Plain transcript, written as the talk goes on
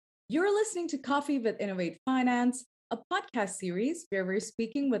You're listening to Coffee with Innovate Finance, a podcast series where we're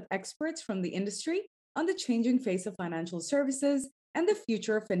speaking with experts from the industry on the changing face of financial services and the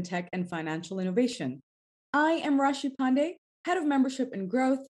future of fintech and financial innovation. I am Rashi Pandey, Head of Membership and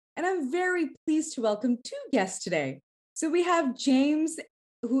Growth, and I'm very pleased to welcome two guests today. So we have James,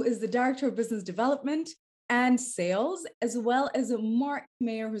 who is the Director of Business Development and Sales, as well as Mark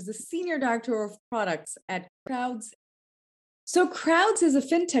Mayer, who's the Senior Director of Products at Crowds. So Crowds is a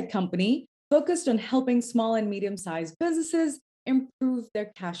fintech company focused on helping small and medium-sized businesses improve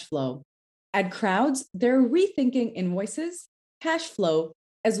their cash flow. At Crowds, they're rethinking invoices, cash flow,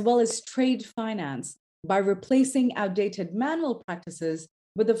 as well as trade finance by replacing outdated manual practices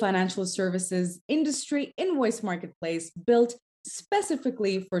with the financial services industry invoice marketplace built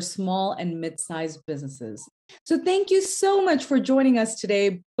specifically for small and mid-sized businesses. So thank you so much for joining us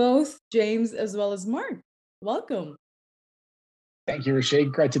today, both James as well as Mark. Welcome. Thank you,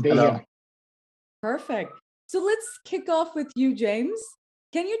 Rashid. Great to be Hello. here. Perfect. So let's kick off with you, James.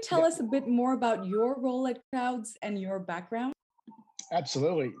 Can you tell us a bit more about your role at Crowds and your background?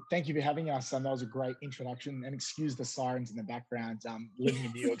 Absolutely. Thank you for having us. That was a great introduction. And excuse the sirens in the background. Living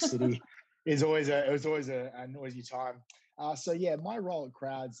in New York City was always a noisy time. My role at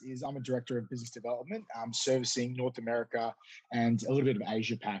Crowds is I'm a director of business development, servicing North America and a little bit of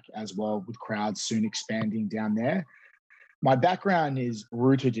Asia Pac as well, with Crowds soon expanding down there. My background is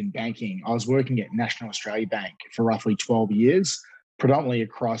rooted in banking. I was working at National Australia Bank for roughly 12 years, predominantly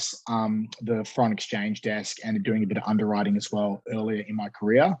across the front exchange desk and doing a bit of underwriting as well earlier in my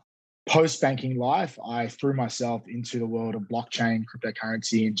career. Post-banking life, I threw myself into the world of blockchain,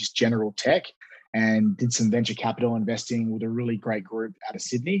 cryptocurrency, and just general tech, and did some venture capital investing with a really great group out of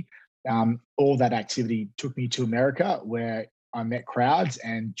Sydney. All that activity took me to America, where I met Crowds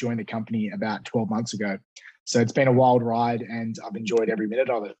and joined the company about 12 months ago. So it's been a wild ride and I've enjoyed every minute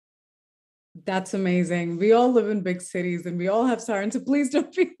of it. That's amazing. We all live in big cities and we all have sirens, so please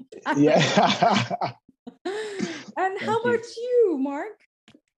don't be bad. Yeah. And how about you, Mark?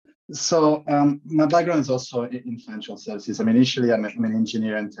 So my background is also in financial services. Initially I'm an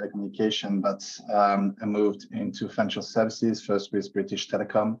engineer in telecommunication, but I moved into financial services, first with British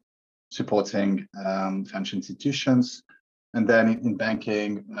Telecom, supporting financial institutions, and then in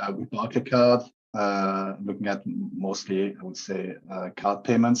banking with Barclaycard, looking at mostly, I would say, card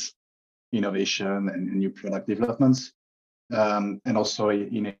payments, innovation, and new product developments, and also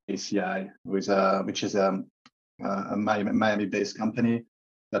in ACI, which is a Miami-based company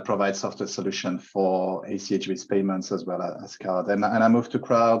that provides software solution for ACH-based payments as well as card. And I moved to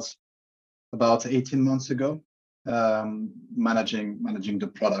Crowds about 18 months ago, managing the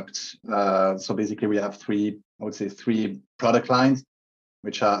products. So basically, we have three product lines,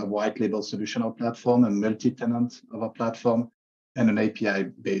 which are a white label solution or platform, a multi-tenant of a platform, and an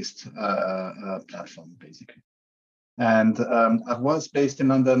API-based platform, basically. And I was based in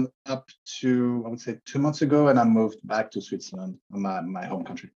London up to, I would say, 2 months ago, and I moved back to Switzerland, my home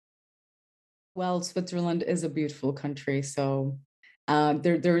country. Well, Switzerland is a beautiful country, so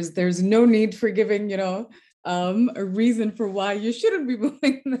there's no need for giving, a reason for why you shouldn't be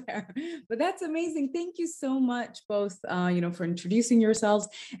moving there. But that's amazing. Thank you so much, both, for introducing yourselves.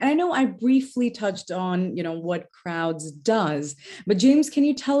 And I know I briefly touched on, what Crowds does, but James, can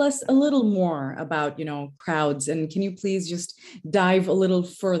you tell us a little more about, Crowds, and can you please just dive a little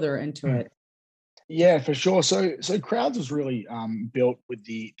further into it? Yeah, for sure. So Crowds was really built with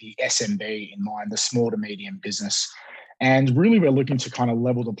the SMB in mind, the small to medium business. And really, we're looking to kind of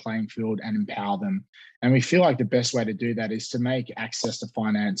level the playing field and empower them. And we feel like the best way to do that is to make access to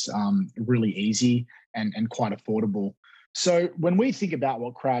finance really easy and quite affordable. So when we think about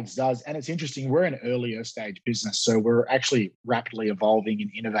what Crowds does, and it's interesting, we're an earlier stage business, so we're actually rapidly evolving and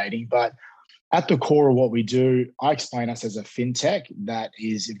innovating. But at the core of what we do, I explain us as a fintech that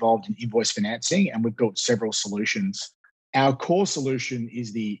is involved in invoice financing, and we've built several solutions. Our core solution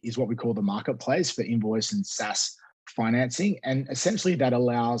is what we call the marketplace for invoice and SaaS financing. And essentially that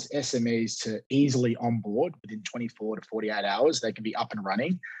allows SMEs to easily onboard within 24 to 48 hours. They can be up and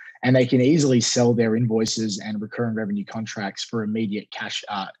running, and they can easily sell their invoices and recurring revenue contracts for immediate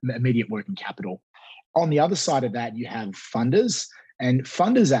working capital. On the other side of that, you have funders, and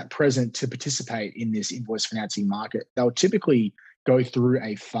funders at present, to participate in this invoice financing market, they'll typically go through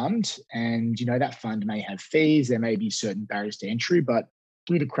a fund, and that fund may have fees. There may be certain barriers to entry, but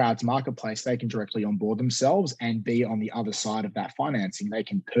through the Crowds marketplace, they can directly onboard themselves and be on the other side of that financing. They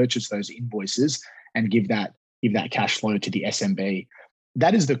can purchase those invoices and give that cash flow to the SMB.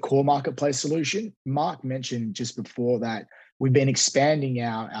 That is the core marketplace solution. Mark mentioned just before that we've been expanding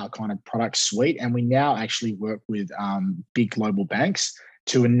our kind of product suite, and we now actually work with big global banks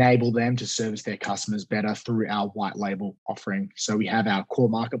to enable them to service their customers better through our white label offering. So we have our core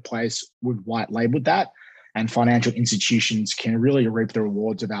marketplace, we've white labeled that, and financial institutions can really reap the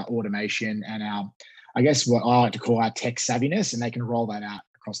rewards of our automation and our, I guess what I like to call our tech savviness, and they can roll that out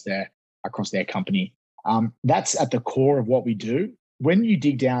across their company. That's at the core of what we do. When you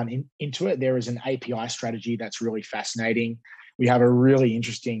dig down into it, there is an API strategy that's really fascinating. We have a really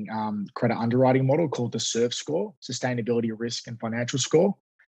interesting credit underwriting model called the SURF score, Sustainability, Risk, and Financial Score.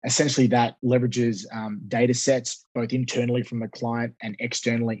 Essentially, that leverages data sets both internally from the client and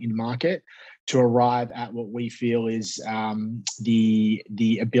externally in market to arrive at what we feel is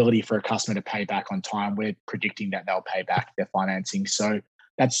the ability for a customer to pay back on time. We're predicting that they'll pay back their financing. So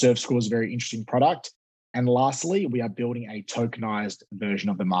that SURF score is a very interesting product. And lastly, we are building a tokenized version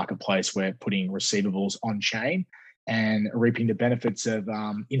of the marketplace. We're putting receivables on chain and reaping the benefits of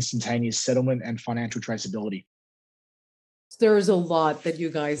instantaneous settlement and financial traceability. There's a lot that you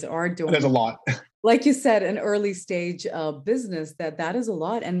guys are doing. There's a lot. Like you said, an early stage business, that is a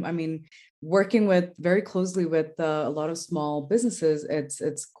lot. And I mean, working with very closely with a lot of small businesses, it's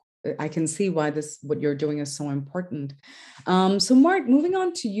I can see why what you're doing is so important. So Mark, moving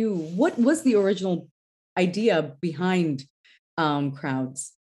on to you, what was the original idea behind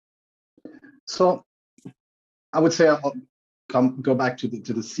Crowds? So I would say I'll go back to the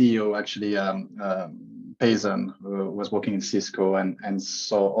CEO, actually, Payson, who was working in Cisco and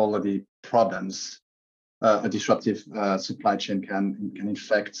saw all of the problems a disruptive supply chain can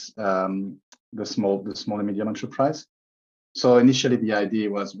infect the small and medium enterprise. So initially, the idea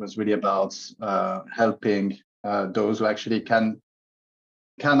was really about helping those who actually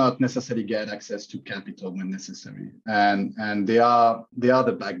cannot necessarily get access to capital when necessary, and they are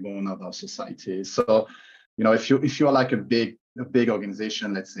the backbone of our society. So, if you're like a big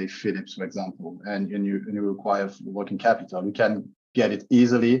organization, let's say Philips, for example, and you require working capital, you can get it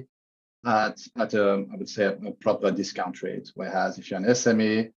easily at I would say a proper discount rate. Whereas if you're an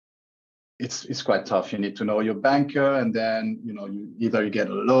SME, it's quite tough. You need to know your banker, and then you either get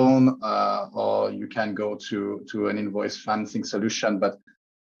a loan or you can go to an invoice financing solution, but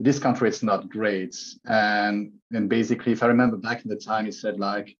the discount rate's not great. And basically, if I remember back in the time, he said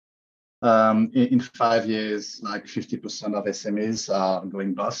like in 5 years, like 50% of SMEs are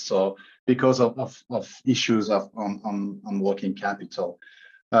going bust. So because of issues on working capital.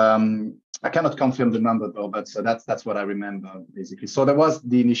 I cannot confirm the number though, but so that's what I remember basically. So there was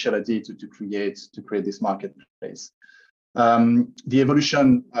the initial idea to create this marketplace. The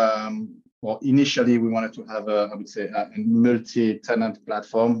evolution, well, initially we wanted to have I would say a multi-tenant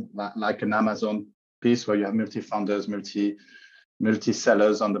platform like an Amazon piece where you have multi-founders,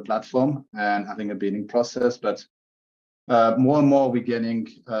 multi-sellers on the platform and having a bidding process. But more and more we're getting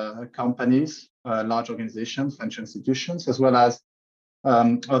companies, large organizations, financial institutions, as well as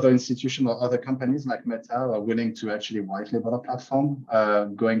other institutions or other companies like Meta are willing to actually white label a platform,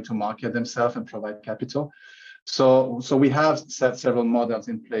 going to market themselves and provide capital. So we have set several models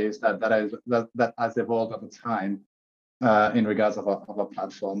in place that has evolved over time in regards of a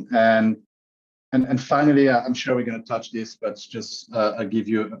platform. And finally, I'm sure we're going to touch this, but just I'll give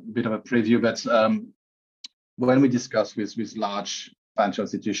you a bit of a preview. But when we discuss with large financial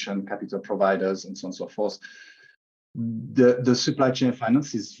institution, capital providers, and so on and so forth, the supply chain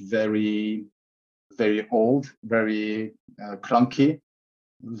finance is very, very old, very clunky,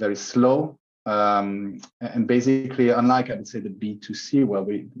 very slow. And basically, unlike I would say the B2C, where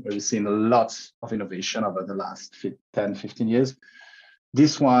we've seen a lot of innovation over the last 10, 15 years,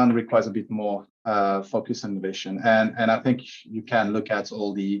 this one requires a bit more focus on innovation. And I think you can look at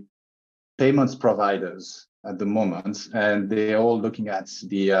all the payments providers at the moment, and they're all looking at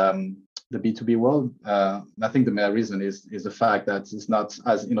the B2B world. I think the main reason is the fact that it's not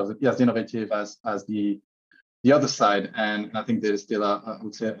as as innovative as the other side, and I think there's still I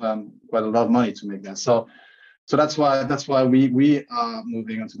would say quite a lot of money to make that. So that's why we are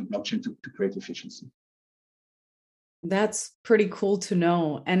moving onto the blockchain to create efficiency. That's pretty cool to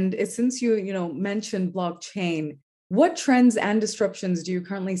know. And since you mentioned blockchain, what trends and disruptions do you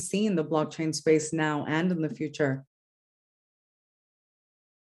currently see in the blockchain space now and in the future?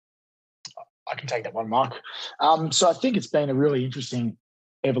 I can take that one, Mark. So I think it's been a really interesting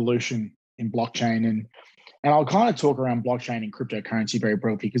evolution in blockchain, and I'll kind of talk around blockchain and cryptocurrency very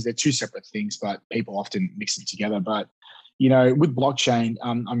briefly because they're two separate things, but people often mix them together. But with blockchain,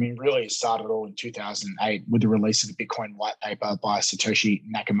 I mean, really it started all in 2008 with the release of the Bitcoin white paper by Satoshi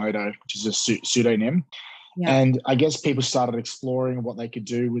Nakamoto, which is a pseudonym. Yeah. And I guess people started exploring what they could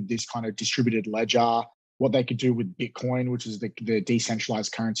do with this kind of distributed ledger, what they could do with Bitcoin, which is the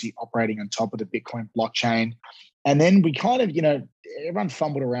decentralized currency operating on top of the Bitcoin blockchain. And then we kind of, everyone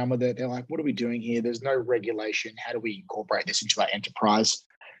fumbled around with it. They're like, what are we doing here? There's no regulation. How do we incorporate this into our enterprise?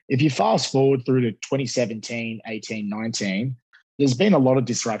 If you fast forward through to 2017, 18, 19, there's been a lot of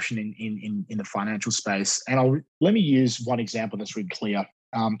disruption in the financial space. And let me use one example that's really clear.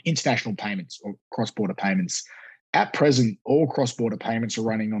 International payments or cross-border payments. At present, all cross-border payments are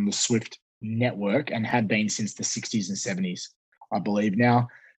running on the SWIFT network and have been since the 60s and 70s, I believe. Now,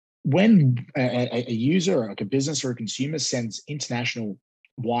 when a user, like a business or a consumer, sends international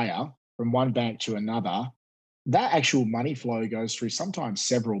wire from one bank to another, that actual money flow goes through sometimes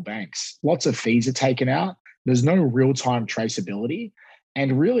several banks. Lots of fees are taken out. There's no real-time traceability.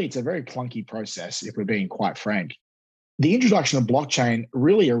 And really, it's a very clunky process, if we're being quite frank. The introduction of blockchain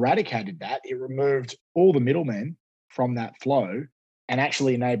really eradicated that. It removed all the middlemen from that flow and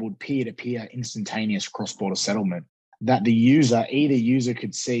actually enabled peer-to-peer instantaneous cross-border settlement that either user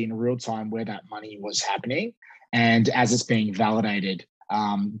could see in real time where that money was happening. And as it's being validated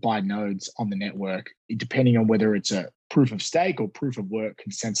by nodes on the network, depending on whether it's a proof of stake or proof of work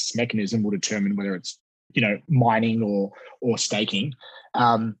consensus mechanism will determine whether it's, mining or staking.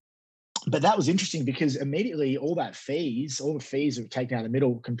 But that was interesting because immediately all the fees that were taken out of the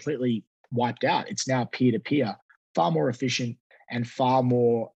middle completely wiped out. It's now peer-to-peer, far more efficient and far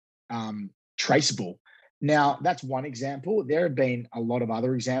more traceable. Now, that's one example. There have been a lot of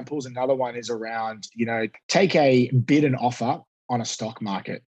other examples. Another one is around, take a bid and offer on a stock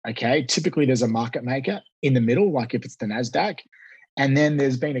market, okay? Typically, there's a market maker in the middle, like if it's the NASDAQ. And then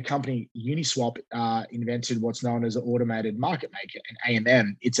there's been a company, Uniswap, invented what's known as an automated market maker, an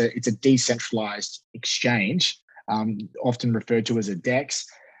AMM. It's a decentralized exchange, often referred to as a DEX,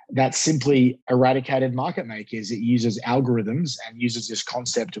 that simply eradicated market makers. It uses algorithms and uses this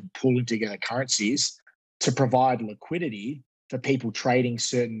concept of pooling together currencies to provide liquidity for people trading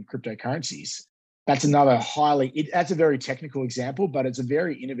certain cryptocurrencies. That's that's a very technical example, but it's a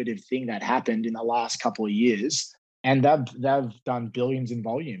very innovative thing that happened in the last couple of years. And they've done billions in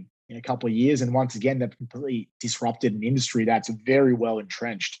volume in a couple of years. And once again, they've completely disrupted an industry that's very well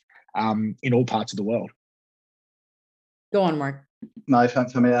entrenched in all parts of the world. Go on, Mark. Now, if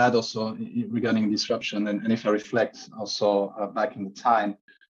I may add also regarding disruption, and if I reflect also back in the time,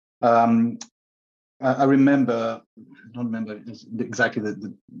 I don't remember exactly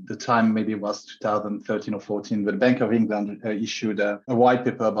the time, maybe it was 2013 or 14, but the Bank of England issued a white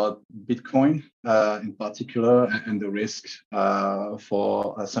paper about Bitcoin in particular and the risk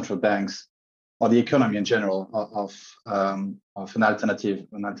for central banks or the economy in general of an alternative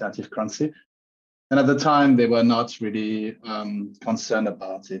currency. And at the time, they were not really concerned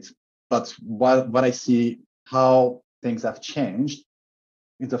about it. But what I see how things have changed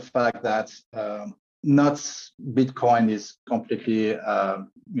is the fact that not Bitcoin is completely,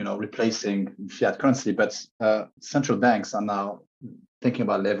 replacing fiat currency, but central banks are now thinking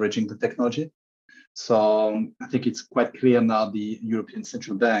about leveraging the technology. So I think it's quite clear now the European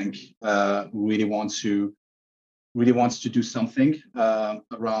Central Bank really wants to do something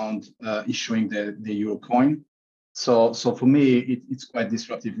around issuing the euro coin. So for me, it's quite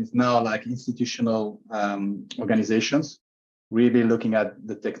disruptive. It's now like institutional organizations really looking at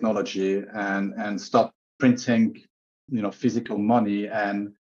the technology and stop printing, physical money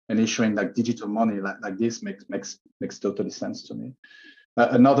and issuing like digital money like this makes totally sense to me.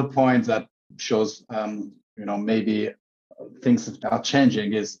 Another point that shows, maybe things are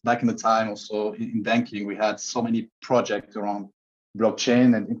changing is back in the time also in banking, we had so many projects around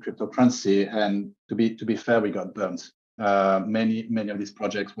blockchain and in cryptocurrency. And to be fair, we got burnt. Many of these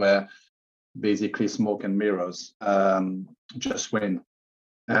projects were basically smoke and mirrors, just win.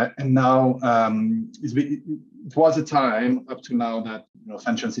 And now it was a time up to now that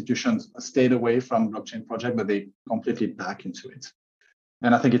financial institutions stayed away from blockchain project, but they completely back into it.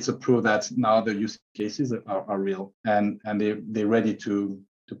 And I think it's a proof that now the use cases are real and they're ready to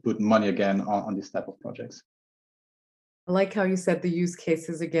put money again on this type of projects. I like how you said the use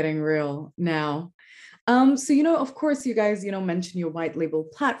cases are getting real now. So, of course, you guys, mentioned your white label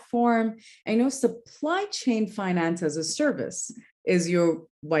platform. I know supply chain finance as a service is your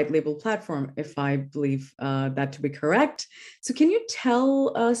white label platform, if I believe that to be correct. So can you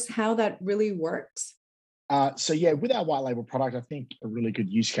tell us how that really works? With our white label product, I think a really good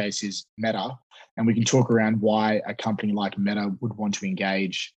use case is Meta. And we can talk around why a company like Meta would want to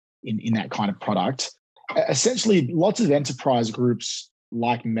engage in that kind of product. Essentially, lots of enterprise groups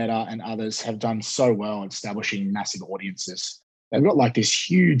like Meta and others have done so well establishing massive audiences. They've got like this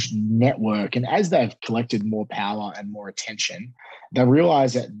huge network. And as they've collected more power and more attention, they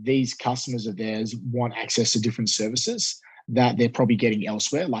realize that these customers of theirs want access to different services that they're probably getting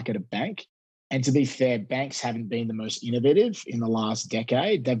elsewhere, like at a bank. And to be fair, banks haven't been the most innovative in the last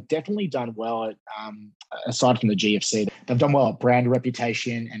decade. They've definitely done well at, aside from the GFC, they've done well at brand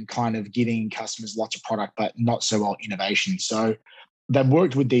reputation and kind of giving customers lots of product, but not so well innovation. So they've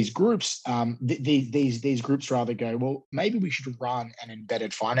worked with these groups. These groups rather go, well, maybe we should run an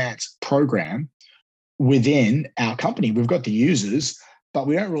embedded finance program within our company. We've got the users, but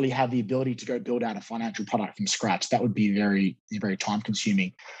we don't really have the ability to go build out a financial product from scratch. That would be very, very time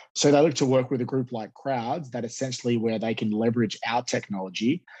consuming. So they look to work with a group like Crowds that essentially where they can leverage our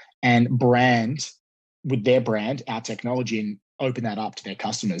technology and brand with their brand, our technology, and open that up to their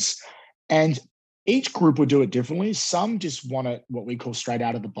customers. And each group will do it differently. Some just want it what we call straight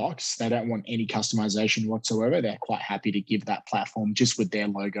out of the box. They don't want any customization whatsoever. They're quite happy to give that platform just with their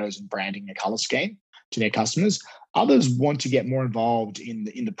logos and branding and color scheme to their customers. Others want to get more involved in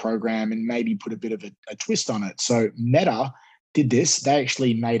the program and maybe put a bit of a twist on it. So Meta did this. They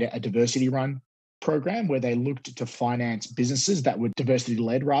actually made a diversity run program where they looked to finance businesses that were diversity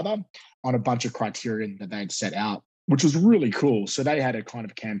led rather on a bunch of criteria that they'd set out, which was really cool. So they had a kind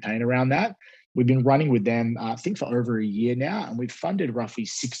of campaign around that. We've been running with them, I think, for over a year now, and we've funded roughly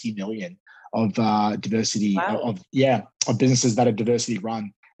 60 million of diversity of businesses that are diversity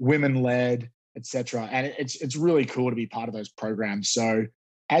run, women led, etc. And it's really cool to be part of those programs. So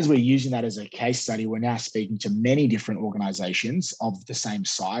as we're using that as a case study, we're now speaking to many different organizations of the same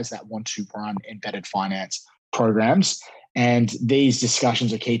size that want to run embedded finance programs. And these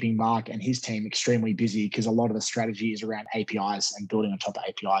discussions are keeping Mark and his team extremely busy because a lot of the strategy is around APIs and building on top of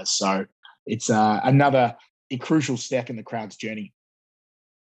APIs. So it's another crucial step in the Crowds journey.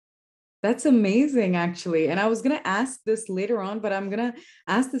 That's amazing, actually. And I was going to ask this later on, but I'm going to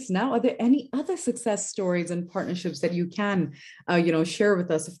ask this now. Are there any other success stories and partnerships that you can, share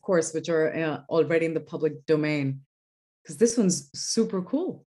with us, of course, which are already in the public domain? Because this one's super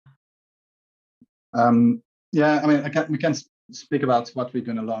cool. We can speak about what we're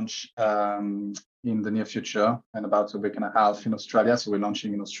going to launch in the near future and about a week and a half in Australia. So we're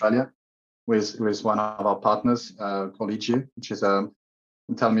launching in Australia with one of our partners called EG, which is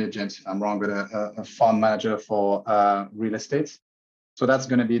tell me, James, if I'm wrong, but a fund manager for real estate. So that's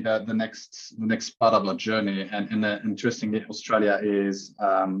going to be the next part of our journey. And interestingly, Australia is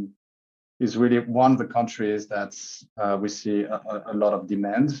really one of the countries that we see a lot of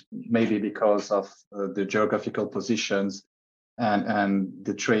demand, maybe because of the geographical positions and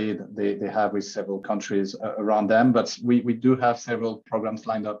the trade they have with several countries around them. But we do have several programs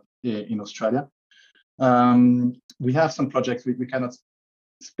lined up in Australia. We have some projects we cannot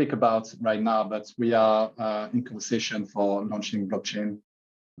speak about right now, but we are in conversation for launching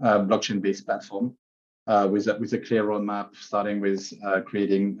blockchain-based platform with a clear roadmap, starting with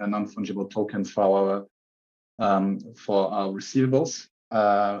creating a non-fungible token for our receivables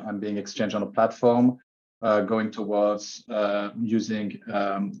and being exchanged on a platform, going towards using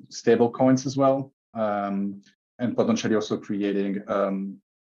stable coins as well, and potentially also creating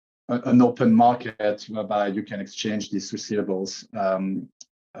an open market whereby you can exchange these receivables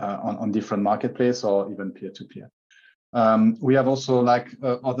on different marketplace or even peer-to-peer. We have also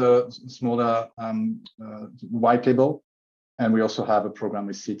other smaller white label, and we also have a program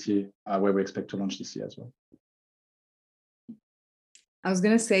with Citi where we expect to launch this year as well. I was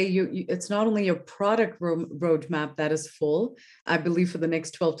going to say, it's not only your product roadmap that is full, I believe, for the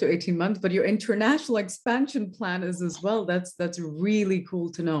next 12 to 18 months, but your international expansion plan is as well. That's really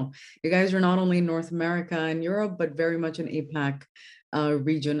cool to know. You guys are not only in North America and Europe, but very much in APAC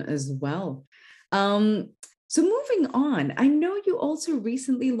region as well. So moving on, I know you also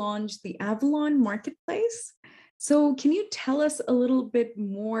recently launched the Avalon Marketplace. So can you tell us a little bit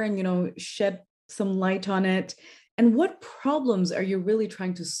more and, shed some light on it? And what problems are you really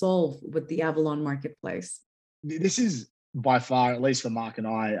trying to solve with the Avalon Marketplace? This is by far, at least for Mark and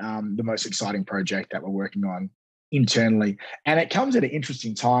I, the most exciting project that we're working on internally. And it comes at an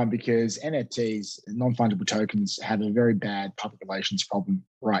interesting time because NFTs, non-fungible tokens, have a very bad public relations problem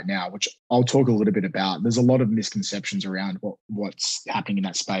right now, which I'll talk a little bit about. There's a lot of misconceptions around what's happening in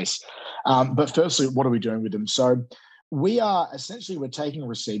that space. But firstly, what are we doing with them? So we're taking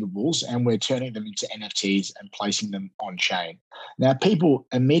receivables and we're turning them into NFTs and placing them on chain. Now, people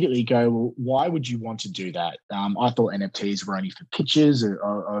immediately go, well, why would you want to do that? I thought NFTs were only for pictures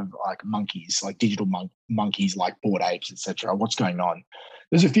of like monkeys, like digital monkeys, like Bored Apes, etc. What's going on?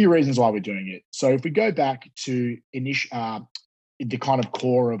 There's a few reasons why we're doing it. So if we go back to the kind of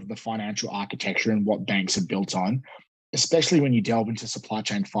core of the financial architecture and what banks are built on, especially when you delve into supply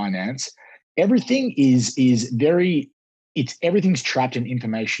chain finance, everything everything's trapped in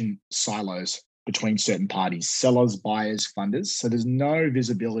information silos. between certain parties, sellers, buyers, funders. So there's no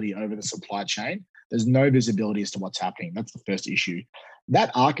visibility over the supply chain. There's no visibility as to what's happening. That's the first issue.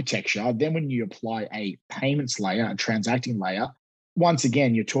 That architecture, then when you apply a payments layer, a transacting layer, once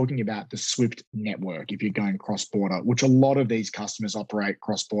again, you're talking about the SWIFT network if you're going cross-border, which a lot of these customers operate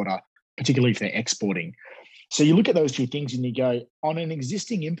cross-border, particularly if they're exporting. So you look at those two things and you go, on an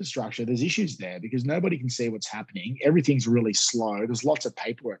existing infrastructure, there's issues there because nobody can see what's happening. Everything's really slow. There's lots of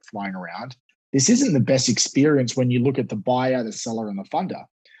paperwork flying around. This isn't the best experience when you look at the buyer, the seller, and the funder.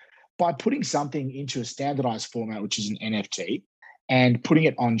 By putting something into a standardized format, which is an NFT, and putting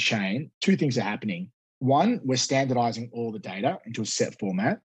it on chain, two things are happening. One, we're standardizing all the data into a set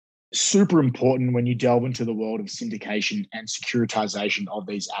format. Super important when you delve into the world of syndication and securitization of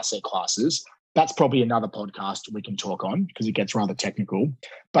these asset classes. That's probably another podcast we can talk on because it gets rather technical.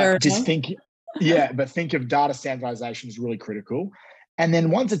 But just think, but think of data standardization is really critical. And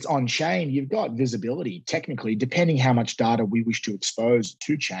then once it's on chain, you've got visibility. Technically, depending how much data we wish to expose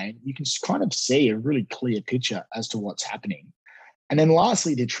to chain, you can kind of see a really clear picture as to what's happening. And then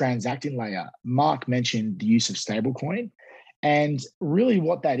lastly, the transacting layer. Mark mentioned the use of stablecoin. And really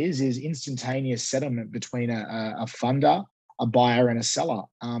what that is instantaneous settlement between a funder, a buyer, and a seller.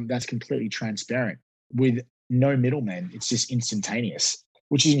 That's completely transparent with no middlemen. It's just instantaneous,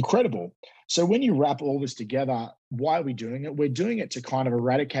 which is incredible. So when you wrap all this together, why are we doing it? We're doing it to kind of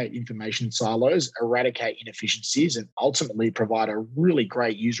eradicate information silos, eradicate inefficiencies, and ultimately provide a really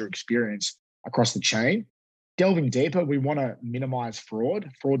great user experience across the chain. Delving deeper, we want to minimize fraud.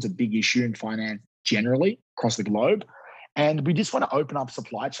 Fraud's a big issue in finance generally across the globe. And we just want to open up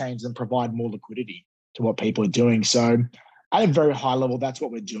supply chains and provide more liquidity to what people are doing. So at a very high level, that's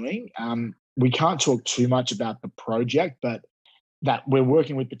what we're doing. We can't talk too much about the project, but that we're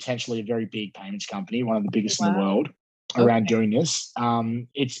working with potentially a very big payments company, one of the biggest in the world, around doing this.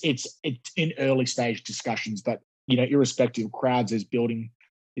 It's in early stage discussions, but irrespective, Crowds is building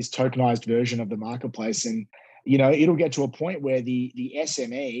this tokenized version of the marketplace, and it'll get to a point where the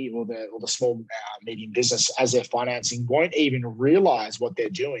SME or the small medium business, as they're financing, won't even realize what they're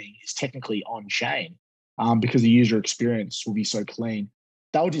doing is technically on chain, because the user experience will be so clean.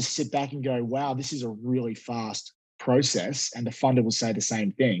 They'll just sit back and go, "Wow, this is a really fast process," and the funder will say the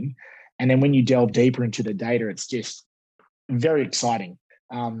same thing. And then when you delve deeper into the data, it's just very exciting.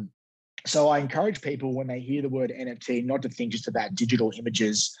 So I encourage people when they hear the word NFT not to think just about digital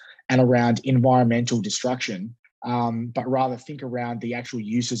images and around environmental destruction, but rather think around the actual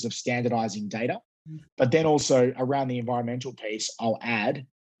uses of standardizing data. But then also around the environmental piece, I'll add,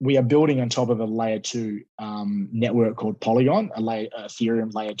 we are building on top of a layer 2 network called Polygon,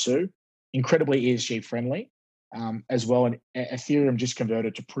 Ethereum layer 2, incredibly ESG friendly. As well, and Ethereum just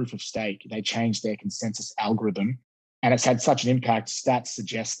converted to proof of stake. They changed their consensus algorithm, and it's had such an impact. Stats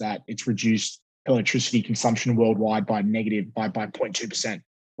suggest that it's reduced electricity consumption worldwide by 0.2%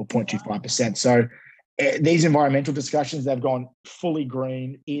 or 0.25%. So these environmental discussions, they've gone fully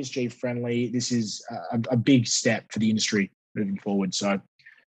green, ESG friendly. This is a big step for the industry moving forward. So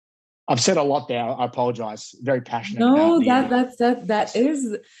I've said a lot there. I apologize. Very passionate. No, that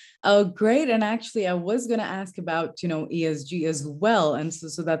is great. And actually, I was going to ask about ESG as well, and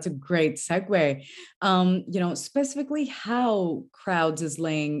so that's a great segue. Specifically how Crowds is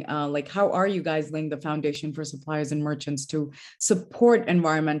laying, how are you guys laying the foundation for suppliers and merchants to support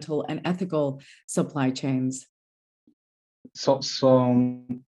environmental and ethical supply chains? So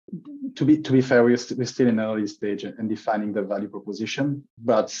to be fair, we're still in an early stage and defining the value proposition.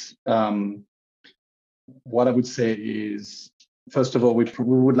 But what I would say is, first of all, we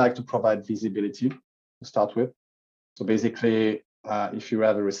would like to provide visibility to start with. So basically, if you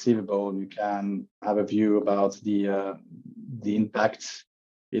have a receivable, you can have a view about the impact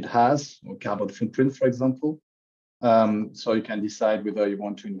it has, or carbon footprint, for example. So you can decide whether you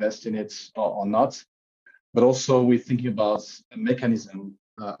want to invest in it or not. But also, we're thinking about a mechanism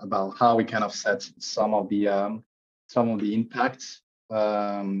about how we can offset some of the impacts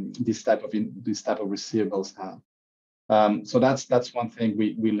this type of receivables have. So that's one thing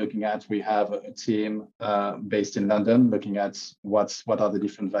we're looking at. We have a team based in London looking at what are the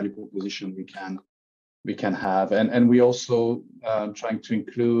different value propositions we can have, and we also trying to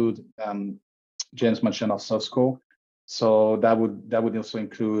include James mentioned of soft score. So that would also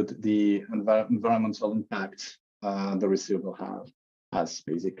include the environmental impact the receivable has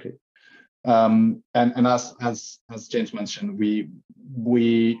basically. And as James mentioned, we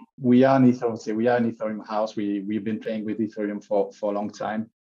are an Ethereum house. We've been playing with Ethereum for a long time.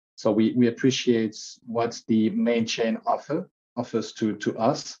 So we appreciate what the main chain offers to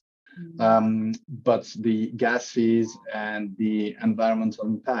us. But the gas fees and the environmental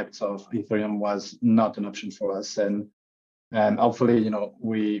impact of Ethereum was not an option for us. And hopefully,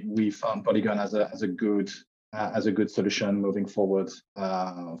 we found Polygon as a good solution moving forward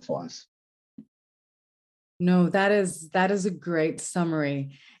for us. No, that is a great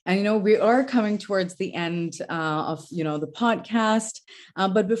summary. And we are coming towards the end of the podcast.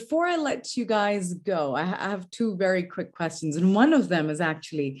 But before I let you guys go, I have two very quick questions, and one of them is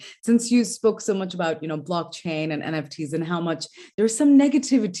actually, since you spoke so much about blockchain and NFTs and how much there's some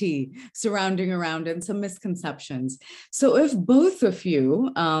negativity surrounding around and some misconceptions. So if both of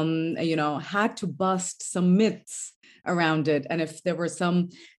you had to bust some myths around it, and if there were some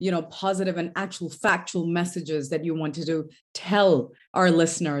positive and actual factual messages that you wanted to tell our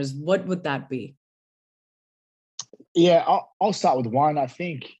listeners, what would that be? Yeah, I'll start with one. I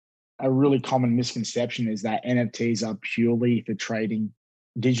think a really common misconception is that NFTs are purely for trading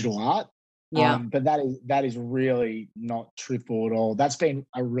digital art. Yeah. But that is really not truthful at all. That's been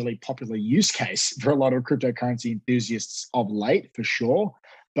a really popular use case for a lot of cryptocurrency enthusiasts of late, for sure.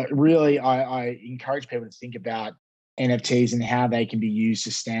 But really, I encourage people to think about NFTs and how they can be used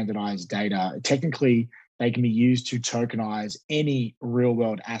to standardize data. Technically, they can be used to tokenize any real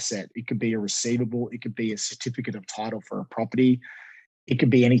world asset. It could be a receivable, it could be a certificate of title for a property, it could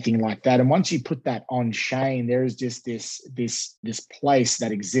be anything like that. And once you put that on chain, there is just this place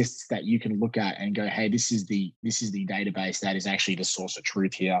that exists that you can look at and go, hey, this is the database that is actually the source of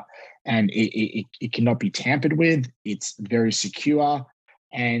truth here. And it cannot be tampered with. It's very secure.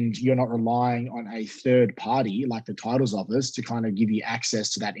 And you're not relying on a third party like the titles office to kind of give you access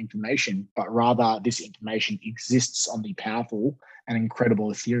to that information, but rather this information exists on the powerful and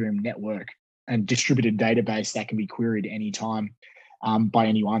incredible Ethereum network and distributed database that can be queried anytime by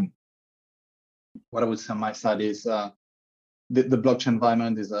anyone. What I would say on my side is the blockchain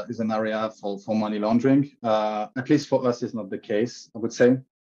environment is an area for money laundering. At least for us, it's not the case, I would say.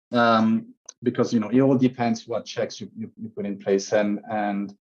 Because it all depends what checks you put in place, and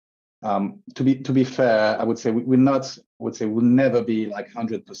to be fair, I would say we'll never be like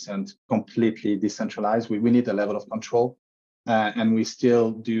 100% completely decentralized. We need a level of control, and we still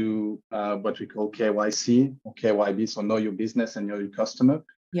do what we call KYC or KYB, so know your business and know your customer.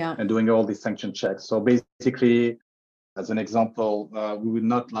 Yeah. And doing all these sanction checks. So basically, as an example, we would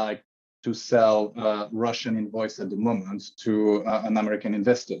not like to sell Russian invoice at the moment to an American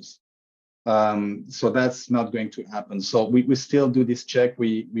investors. So that's not going to happen. So we still do this check.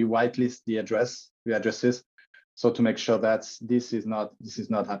 We whitelist the addresses, so to make sure that this is not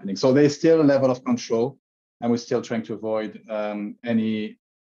happening. So there's still a level of control, and we're still trying to avoid any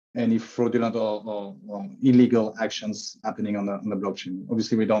fraudulent or illegal actions happening on the blockchain.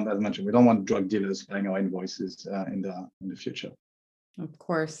 Obviously, we don't, as mentioned, we don't want drug dealers buying our invoices in the future. Of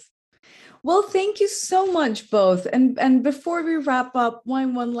course. Well, thank you so much, both. And before we wrap up,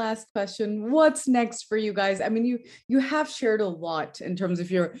 one last question. What's next for you guys? I mean, you have shared a lot in terms of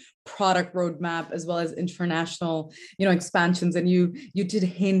your product roadmap as well as international, expansions. And you did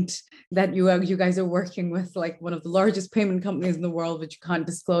hint that you guys are working with like one of the largest payment companies in the world, which you can't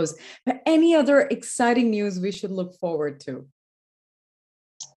disclose. But any other exciting news we should look forward to?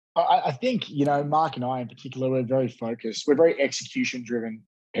 I think, Mark and I in particular, we're very focused. We're very execution-driven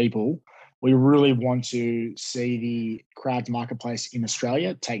people. We really want to see the crowds marketplace in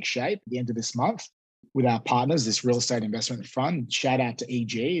Australia take shape at the end of this month with our partners, this real estate investment fund. Shout out to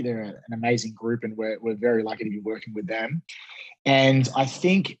EG. They're an amazing group, and we're very lucky to be working with them. And I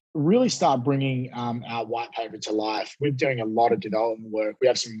think really start bringing our white paper to life. We're doing a lot of development work. We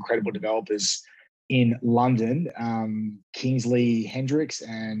have some incredible developers in London, Kingsley Hendricks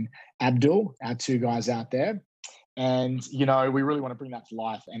and Abdul, our two guys out there. And, we really want to bring that to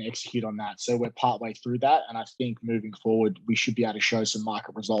life and execute on that. So we're partway through that. And I think moving forward, we should be able to show some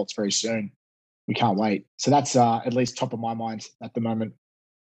market results very soon. We can't wait. So that's at least top of my mind at the moment.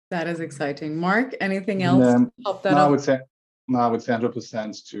 That is exciting. Mark, anything else to pop that up? I would say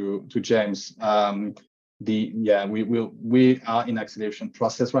 100% to James. We are in acceleration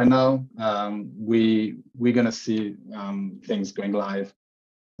process right now. We're going to see things going live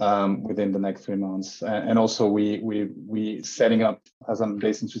within the next 3 months, and also we setting up, as I'm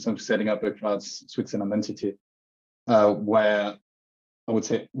based in Switzerland, setting up a Cloud Switzerland entity where I would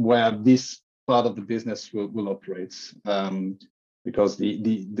say where this part of the business will operate, because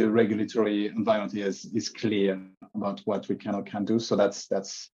the regulatory environment is clear about what we can or can't do. So that's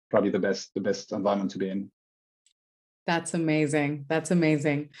probably the best environment to be in. That's amazing. That's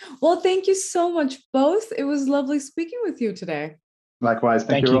amazing. Well, thank you so much, both. It was lovely speaking with you today. Likewise.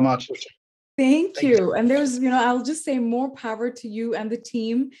 Thank you very much. Thank you. And there's, I'll just say more power to you and the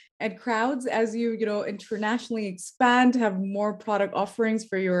team at Crowds as you internationally expand, have more product offerings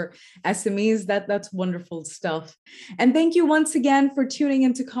for your SMEs. That's wonderful stuff. And thank you once again for tuning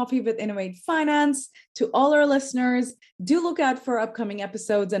into Coffee with Innovate Finance. To all our listeners, do look out for upcoming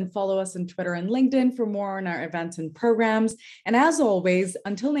episodes and follow us on Twitter and LinkedIn for more on our events and programs. And as always,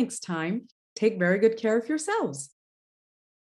 until next time, take very good care of yourselves.